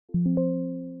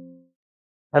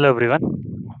Hello everyone,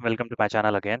 welcome to my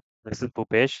channel again. This is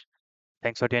Bhupesh.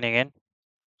 Thanks for tuning in.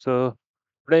 So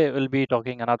today we'll be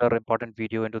talking another important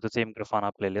video into the same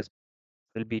Grafana playlist.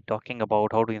 We'll be talking about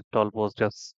how to install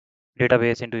Postgres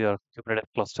database into your Kubernetes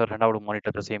cluster and how to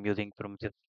monitor the same using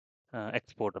Prometheus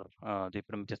exporter, the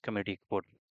Prometheus community exporter.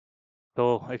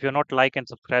 So if you're not like and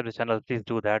subscribe the channel, please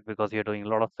do that because we are doing a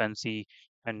lot of fancy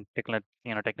and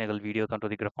technical videos onto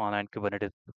the Grafana and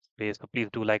Kubernetes space. So please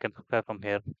do like and subscribe from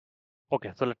here. Okay,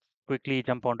 so let's quickly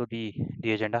jump onto the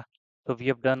agenda. So we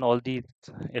have done all these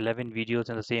 11 videos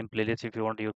in the same playlist. If you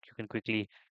want, you can quickly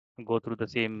go through the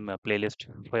same playlist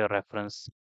for your reference,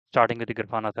 starting with the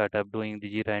Grafana setup, doing the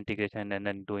Jira integration, and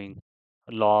then doing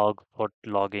log for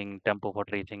logging, tempo for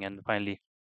tracing, and finally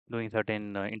doing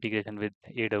certain integration with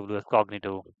AWS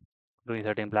Cognito, doing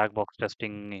certain black box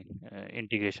testing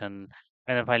integration,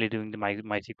 and then finally doing the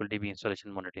MySQL DB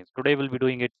installation monitoring. Today we'll be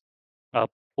doing it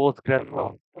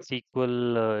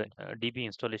PostgreSQL DB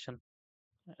installation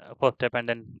first step, and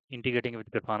then integrating with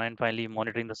Grafana, and finally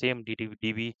monitoring the same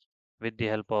DB with the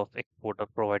help of exporter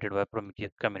provided by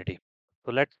Prometheus community.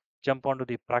 So let's jump onto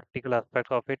the practical aspects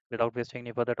of it without wasting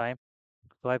any further time.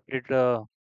 So I created a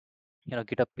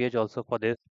GitHub page also for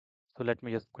this. So let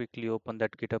me just quickly open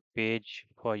that GitHub page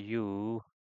for you.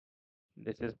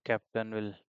 This is Captain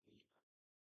will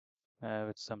have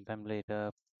it sometime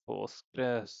later.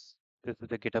 Postgres. This is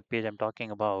the GitHub page I'm talking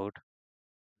about.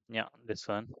 Yeah, this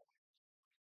one.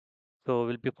 So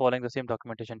we'll be following the same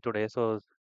documentation today. So I've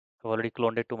already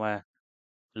cloned it to my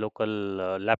local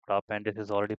laptop, and this is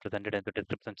already presented in the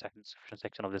description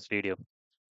section of this video.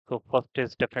 So first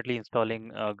is definitely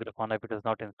installing Grafana. If it is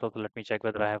not installed, so let me check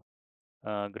whether I have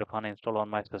Grafana installed on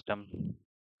my system.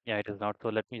 Yeah, it is not. So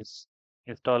let me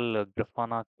install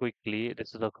Grafana quickly.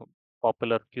 This is a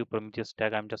popular Prometheus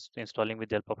tag. I'm just installing with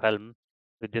the help of Helm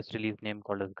with this release name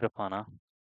called as Grafana.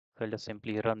 So I'll just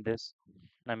simply run this.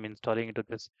 I'm installing into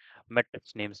this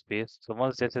metrics namespace. So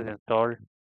once this is installed,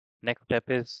 next step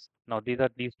is now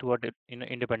these two are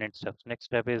independent steps. Next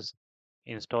step is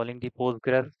installing the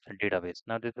Postgres database.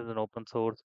 Now this is an open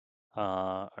source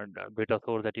beta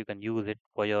source that you can use it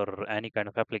for your any kind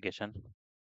of application.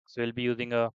 So we'll be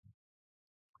using a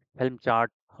Helm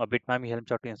chart, a Bitnami Helm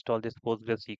chart to install this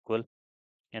PostgreSQL,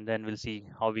 and then we'll see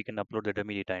how we can upload the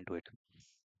dummy data into it.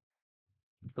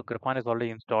 So Grafana is already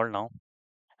installed now.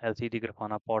 I'll see the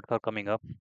Grafana pods are coming up.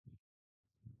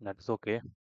 That's okay.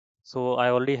 So I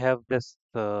already have this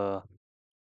first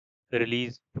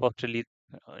release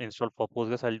installed for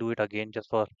Postgres. I'll do it again just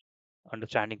for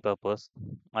understanding purpose.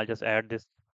 I'll just add this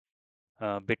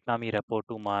Bitnami repo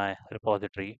to my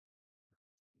repository.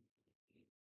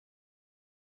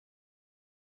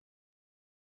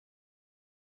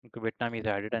 Okay, Bitnami is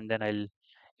added, and then I'll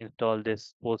install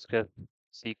this Postgres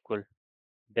SQL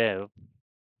dev.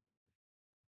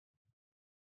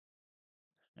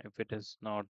 If it is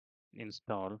not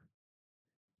installed,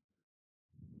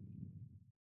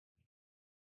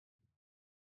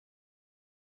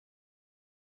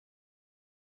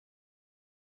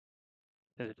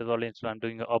 since it is already installed, I'm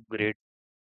doing an upgrade.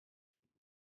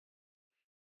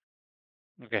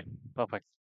 Okay, perfect.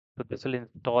 So this will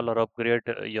install or upgrade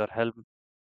your Helm.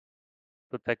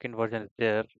 So second version is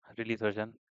there, release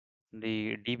version.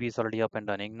 The DB is already up and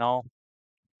running. Now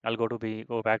I'll go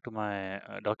back to my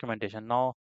documentation.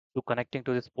 Now to connecting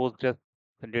to this Postgres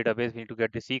database, we need to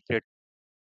get the secret.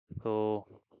 So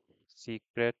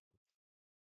secret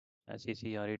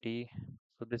secret.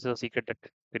 So this is a secret that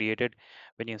created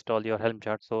when you install your Helm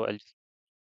chart. So I'll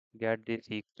get the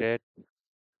secret,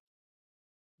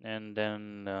 and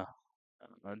then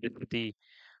this is the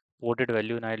coded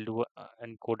value, and I'll do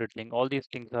an encoded thing. All these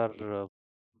things are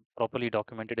properly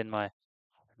documented in my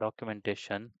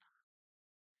documentation.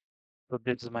 So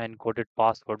this is my encoded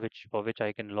password, which for which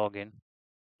I can log in.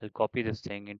 I'll copy this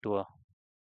thing into a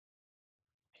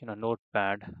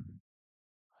notepad.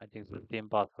 I think it's the same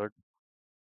password.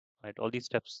 Right, all these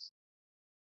steps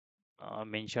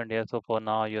mentioned here. So for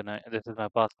now, this is my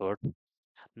password.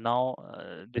 Now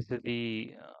this is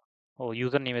the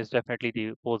username is definitely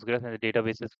the Postgres, and the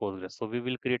database is Postgres. So we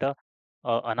will create a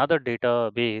another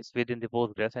database within the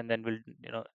Postgres, and then we'll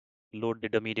load the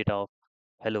dummy data of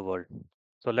hello world.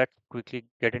 So let's quickly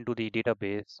get into the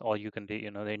database, or you can the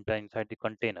inside the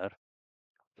container.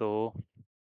 So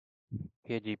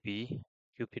KGP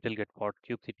kubectl get pod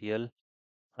kubectl.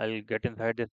 I'll get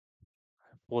inside this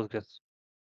Postgres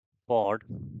pod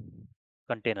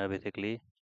container basically,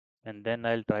 and then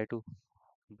I'll try to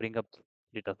bring up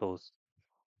data source.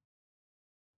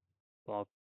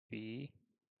 Copy,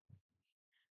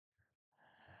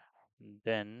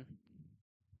 then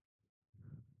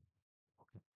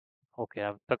Okay,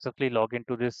 I've successfully logged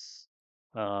into this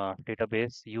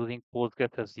database using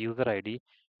Postgres as user ID.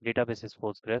 Database is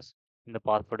Postgres, and the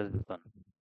password is this one.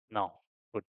 Now,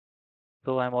 good.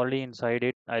 So I'm already inside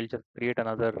it. I'll just create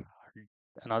another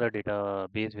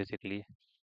database basically.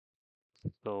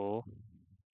 So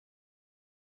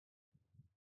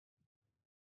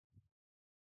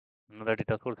another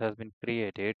data source has been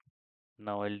created.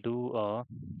 Now I'll do a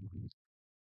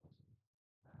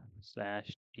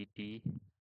slash tt.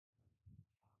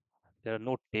 There are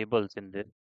no tables in this.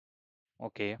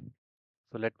 Okay.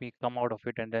 So let me come out of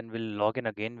it and then we'll log in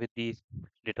again with the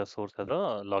data source as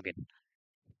a login.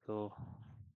 So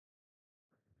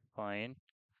fine,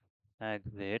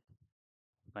 exit,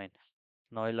 fine.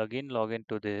 Now I'll again log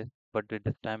into this, but with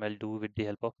this time I'll do with the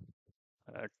help of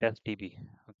test DB.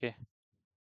 Okay,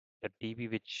 the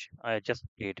DB which I just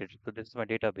created. So this is my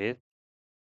database.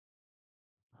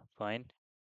 Fine,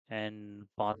 and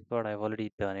password I've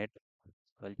already done it.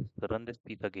 So I'll just run this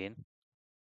piece again.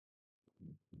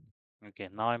 Okay,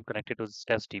 now I'm connected to this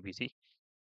test DB. See,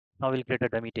 now we'll create a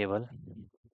dummy table.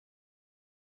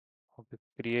 Okay,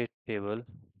 create table.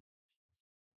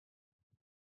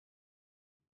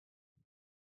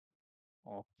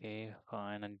 Okay,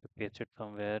 fine. I need to paste it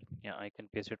somewhere. Yeah, I can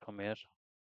paste it from here.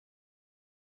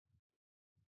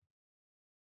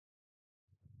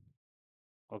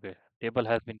 Okay, table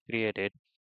has been created.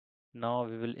 Now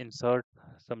we will insert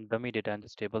some dummy data in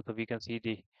this table so we can see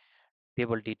the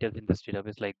table details in this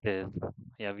database like this.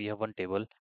 Yeah, we have one table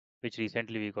which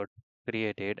recently we got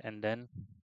created, and then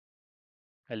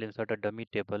I'll insert a dummy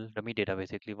table, dummy data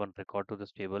basically one record to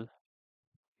this table,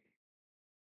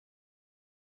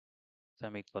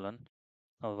 semicolon.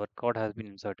 Now record has been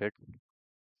inserted.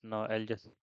 Now I'll just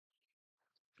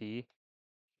see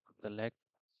select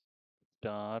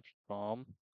star from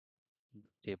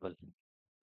table.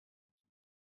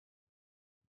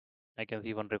 I can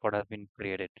see one record has been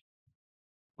created.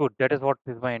 Good. That is what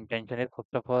is my intention is.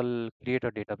 First of all, create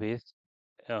a database,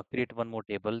 create one more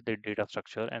table, the data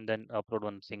structure, and then upload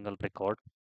one single record.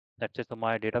 That's it. So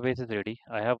my database is ready.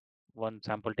 I have one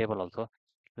sample table also.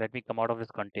 Let me come out of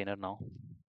this container now,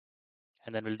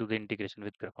 and then we'll do the integration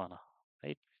with Grafana.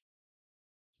 Right?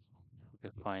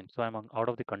 Okay, fine. So I'm out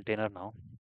of the container now.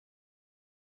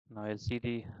 Now I'll see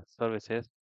the services.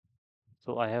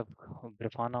 So I have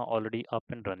Grafana already up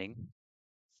and running.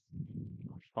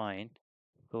 Fine.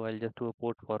 So I'll just do a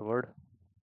port forward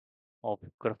of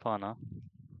Grafana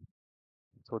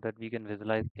so that we can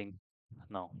visualize things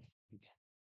now. Okay.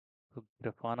 So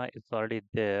Grafana is already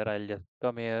there. I'll just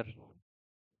come here.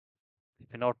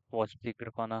 If you not watch the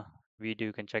Grafana video,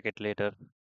 you can check it later.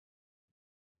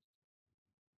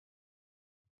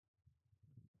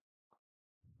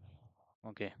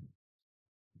 Okay.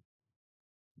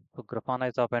 So Grafana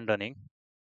is up and running.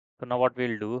 So now what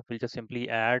we'll do, we'll just simply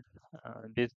add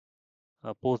this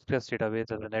Postgres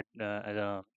database as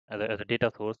a as a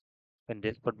data source in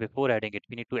this. But before adding it,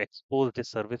 we need to expose this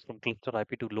service from cluster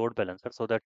IP to load balancer so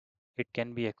that it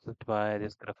can be accessed by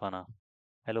this Grafana.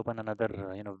 I'll open another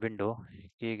window.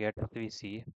 Okay, get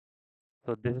SVC.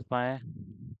 So this is my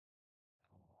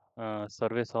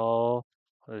service of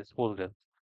Postgres.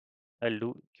 I'll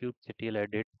do kubectl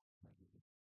edit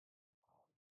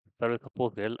service of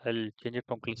Postgres. I'll change it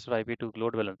from cluster IP to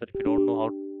load balancer. If you don't know how,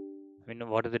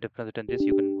 what is the difference between this,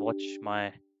 you can watch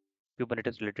my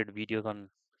Kubernetes related videos on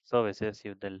services.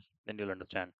 Then you'll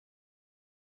understand.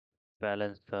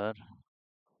 Balancer,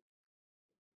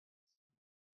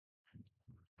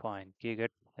 fine.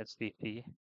 Get SVC.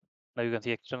 Now you can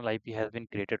see external IP has been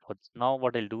created for this. Now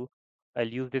what I'll do, I'll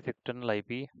use this external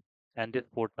IP and this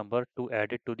port number to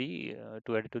add it to the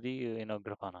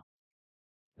Grafana.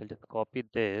 I'll just copy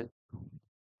this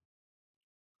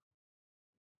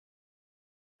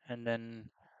and then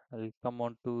I'll come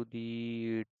on to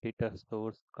the data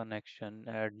source connection,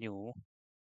 add new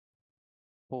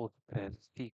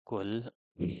PostgreSQL,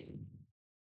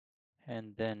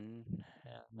 and then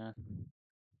uh,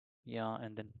 yeah,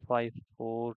 and then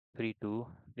 5432.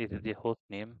 This is the host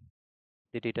name.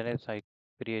 The database I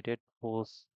created,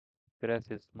 Postgres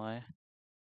is my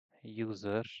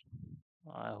user.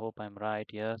 I hope I'm right.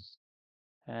 Yes,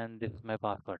 and this is my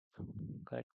password.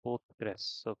 Correct.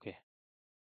 Postgres. Okay.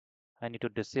 I need to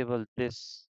disable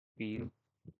this field.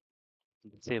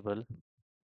 Disable.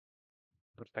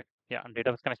 Perfect. Yeah, and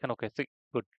database connection. Okay, see,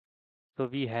 good. So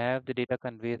we have the data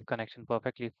conveys connection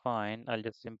perfectly fine. I'll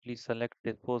just simply select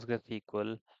this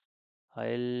PostgreSQL.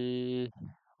 I've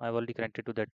already connected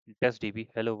to that test DB.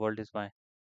 Hello world is my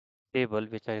table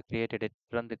which I created it.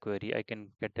 Run the query. I can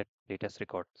get that latest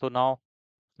record. So now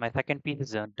my second piece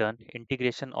is done.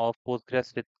 Integration of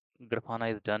Postgres with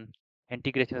Grafana is done.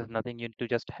 Integration is nothing. You need to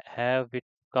just have it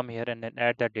come here and then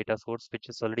add that data source, which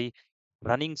is already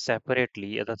running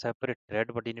separately as a separate thread,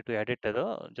 but you need to add it as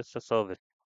a just a service,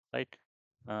 right?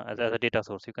 As a data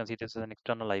source. You can see this is an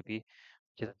external IP,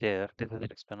 which is there. This is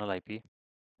an external IP.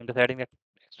 I'm just adding that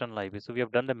external IP. So we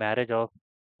have done the marriage of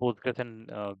Postgres and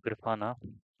Grafana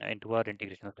into our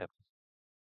integration step.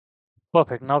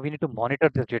 Perfect. Now we need to monitor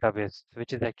this database,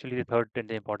 which is actually the third and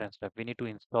the important step. We need to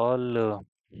install,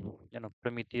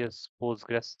 Prometheus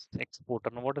Postgres-exporter.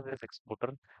 Now, what is this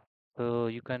exporter? So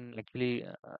you can actually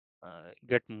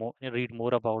read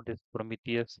more about this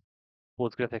Prometheus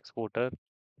Postgres-exporter.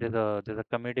 There's a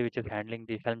community which is handling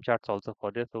the Helm charts also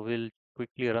for this. So we'll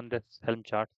quickly run this Helm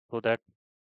chart so that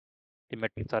the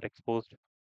metrics are exposed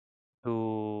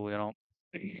to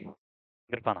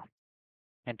Grafana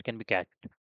and can be cached.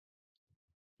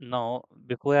 Now,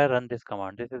 before I run this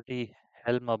command, this is the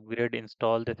Helm upgrade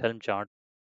install this Helm chart.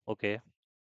 Okay,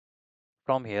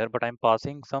 from here, but I'm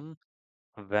passing some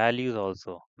values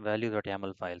also,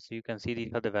 values.yaml file. So you can see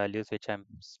these are the values which I'm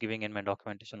giving in my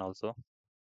documentation also.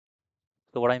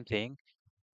 So what I'm saying,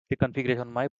 the configuration of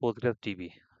my Postgres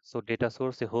DB. So data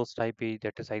source, the host IP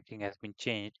that is I think has been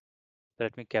changed. So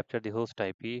let me capture the host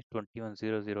IP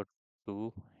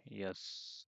 21002.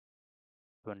 Yes,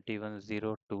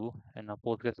 2102, and now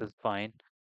Postgres is fine.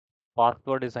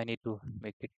 Password is I need to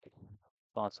make it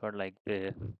password like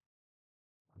this.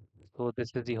 So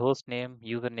this is the host name,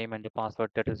 username, and the password.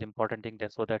 That is important thing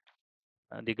that so that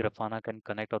the Grafana can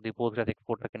connect or the Postgres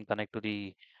exporter can connect to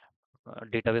the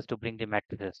database to bring the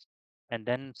matrices. And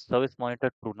then service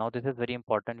monitor true. Now this is very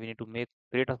important. We need to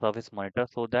create a service monitor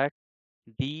so that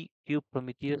the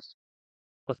Prometheus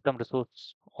custom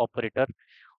resource operator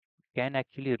can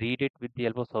actually read it with the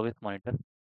elbow service monitor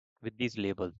with these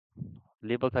labels.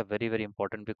 Labels are very, very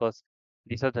important because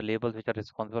these are the labels which are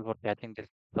responsible for catching this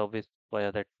service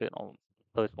via that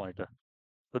service monitor.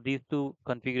 So these two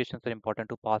configurations are important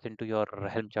to pass into your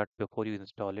Helm chart before you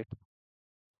install it.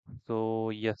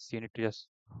 So yes, you need to just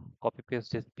copy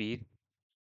paste this piece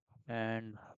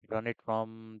and run it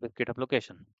from the GitHub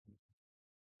location.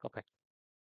 Perfect.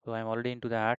 So I'm already into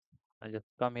that. I'll just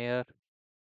come here,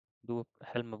 do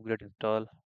Helm upgrade install.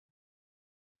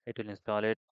 It will install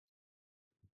it.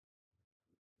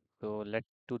 So let's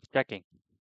do the checking.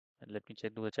 And let me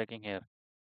do the checking here.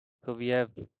 So we have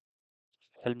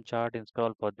Helm chart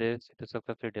installed for this. It is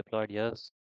successfully deployed.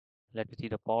 Yes. Let me see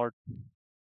the pod.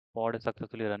 Pod is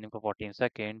successfully running for 14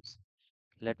 seconds.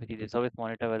 Let me see the service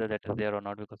monitor whether that is there or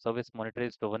not, because service monitor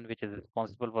is the one which is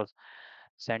responsible for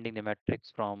sending the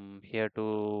metrics from here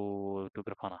to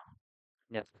Grafana.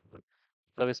 Yes,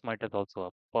 service monitor is also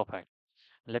up. Perfect.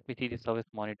 Let me see the service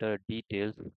monitor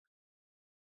details.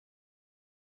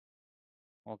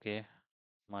 Okay,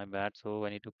 my bad. So I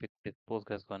need to pick this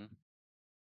Postgres one.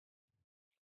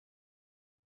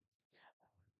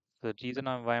 The reason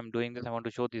why I'm doing this, I want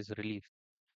to show this release.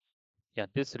 Yeah,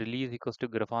 this release equals to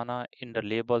Grafana in the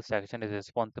label section is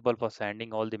responsible for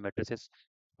sending all the matrices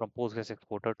from Postgres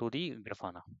exporter to the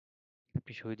Grafana. Let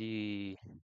me show you the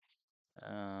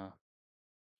uh,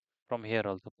 from here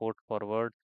also port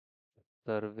forward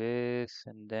service,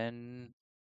 and then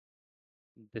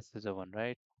this is the one,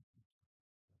 right?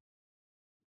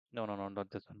 No, not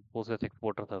this one. Postgres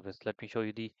exporter service. Let me show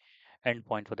you the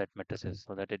endpoint for that matrices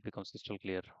so that it becomes crystal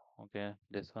clear. Okay,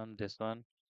 this one,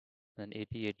 then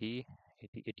 80, 80,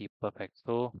 80, 80. Perfect.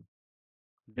 So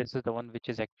this is the one which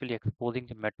is actually exposing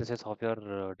the matrices of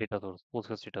your data source,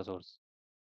 Postgres data source.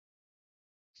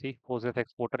 See, Postgres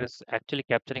exporter is actually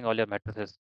capturing all your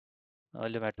matrices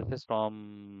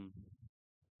from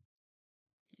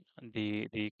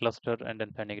the cluster and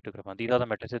then sending it to Grafana. These are the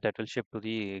matrices that will ship to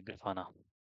the Grafana.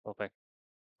 Perfect.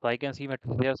 So I can see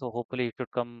matrices there. So hopefully it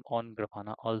should come on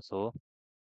Grafana also.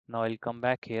 Now I'll come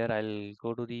back here. I'll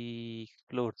go to the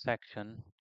explore section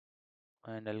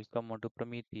and I'll come onto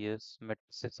Prometheus.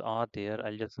 Matrices are there.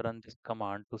 I'll just run this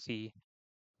command to see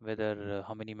whether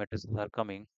how many matrices are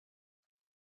coming.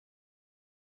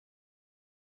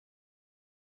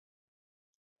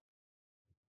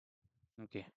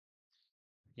 Okay.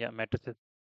 Yeah, matrices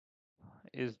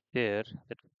is there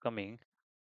that's coming.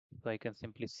 So I can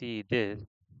simply see this.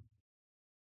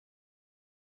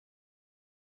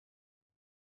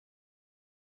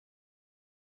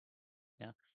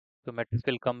 Yeah. So matrix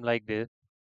will come like this.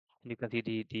 And you can see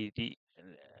the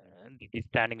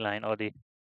standing line or the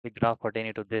graph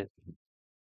pertaining to this.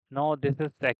 Now this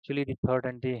is actually the third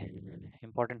and the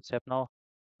important step. Now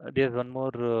there's one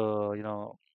more,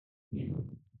 the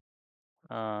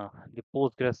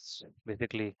Postgres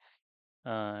basically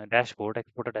dashboard,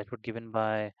 exporter dashboard given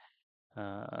by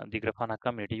the Grafana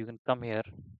community. You can come here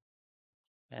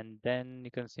and then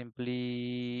you can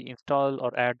simply install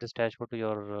or add this dashboard to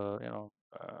your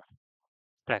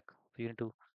track. So you need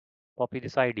to copy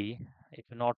this ID. If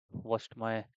you not watched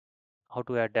my how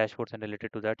to add dashboards and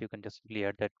related to that, you can just simply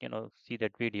add that, see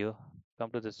that video, come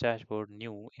to this dashboard,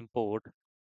 new, import,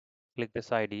 click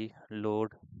this ID, load,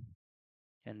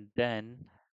 and then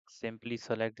simply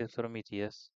select this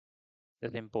Prometheus,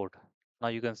 this import. Now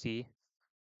you can see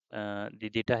the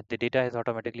data has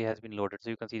automatically has been loaded. So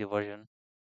you can see the version.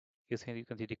 You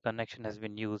can see the connection has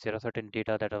been used. There are certain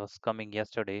data that was coming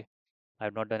yesterday. I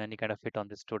have not done any kind of fit on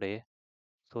this today.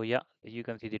 So yeah, you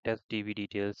can see the test DB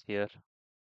details here.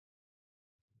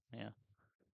 Yeah.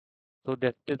 So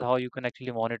that is how you can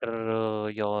actually monitor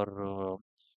your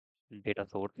data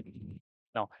source.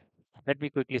 Now, let me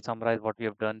quickly summarize what we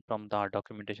have done from the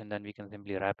documentation, then we can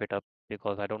simply wrap it up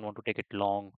because I don't want to take it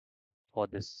long for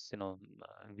this,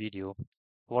 video.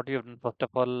 What we have done, first of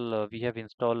all, we have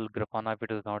installed Grafana if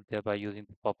it is not there by using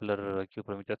the popular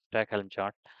Kubernetes stack Helm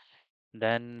chart.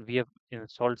 Then we have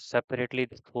installed separately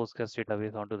this Postgres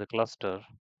database onto the cluster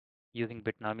using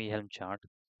Bitnami Helm chart.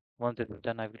 Once this is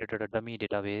done, I've created a dummy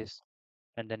database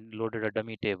and then loaded a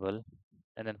dummy table,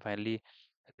 and then finally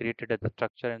created the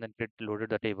structure and then loaded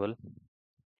the table,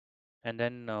 and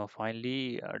then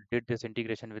finally did this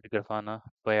integration with Grafana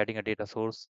by adding a data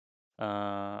source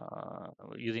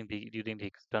using the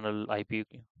external IP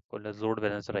called as load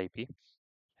balancer IP.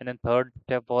 And then third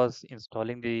step was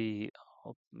installing the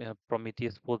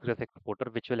Prometheus Postgres-exporter,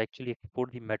 which will actually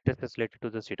export the matrices related to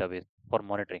this database for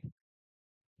monitoring.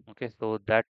 Okay, so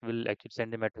that will actually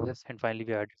send the matrices, and finally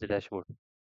we added the dashboard.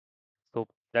 So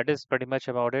that is pretty much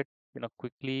about it.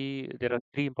 Quickly, there are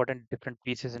three important different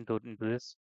pieces into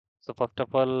this. So first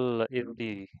of all is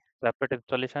the separate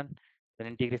installation, then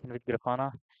integration with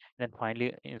Grafana, and then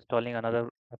finally installing another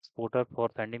exporter for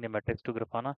sending the metrics to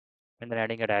Grafana, and then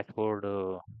adding a dashboard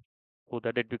so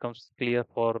that it becomes clear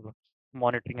for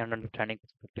monitoring and understanding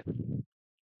perspective.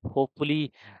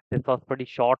 Hopefully, this was pretty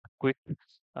short, quick,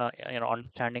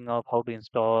 understanding of how to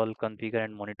install, configure,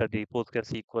 and monitor the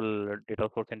PostgreSQL data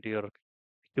source into your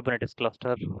Kubernetes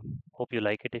cluster. Hope you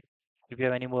like it. If you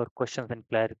have any more questions and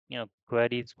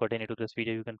queries pertaining to this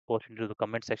video, you can post into the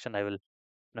comment section. I will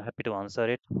happy to answer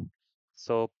it.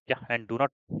 So yeah, and do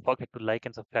not forget to like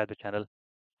and subscribe the channel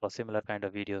for similar kind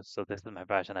of videos. So this is my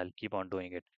passion. I'll keep on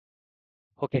doing it.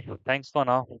 Okay, thanks for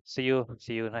now. See you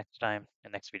next time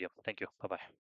in next video. Thank you. Bye bye.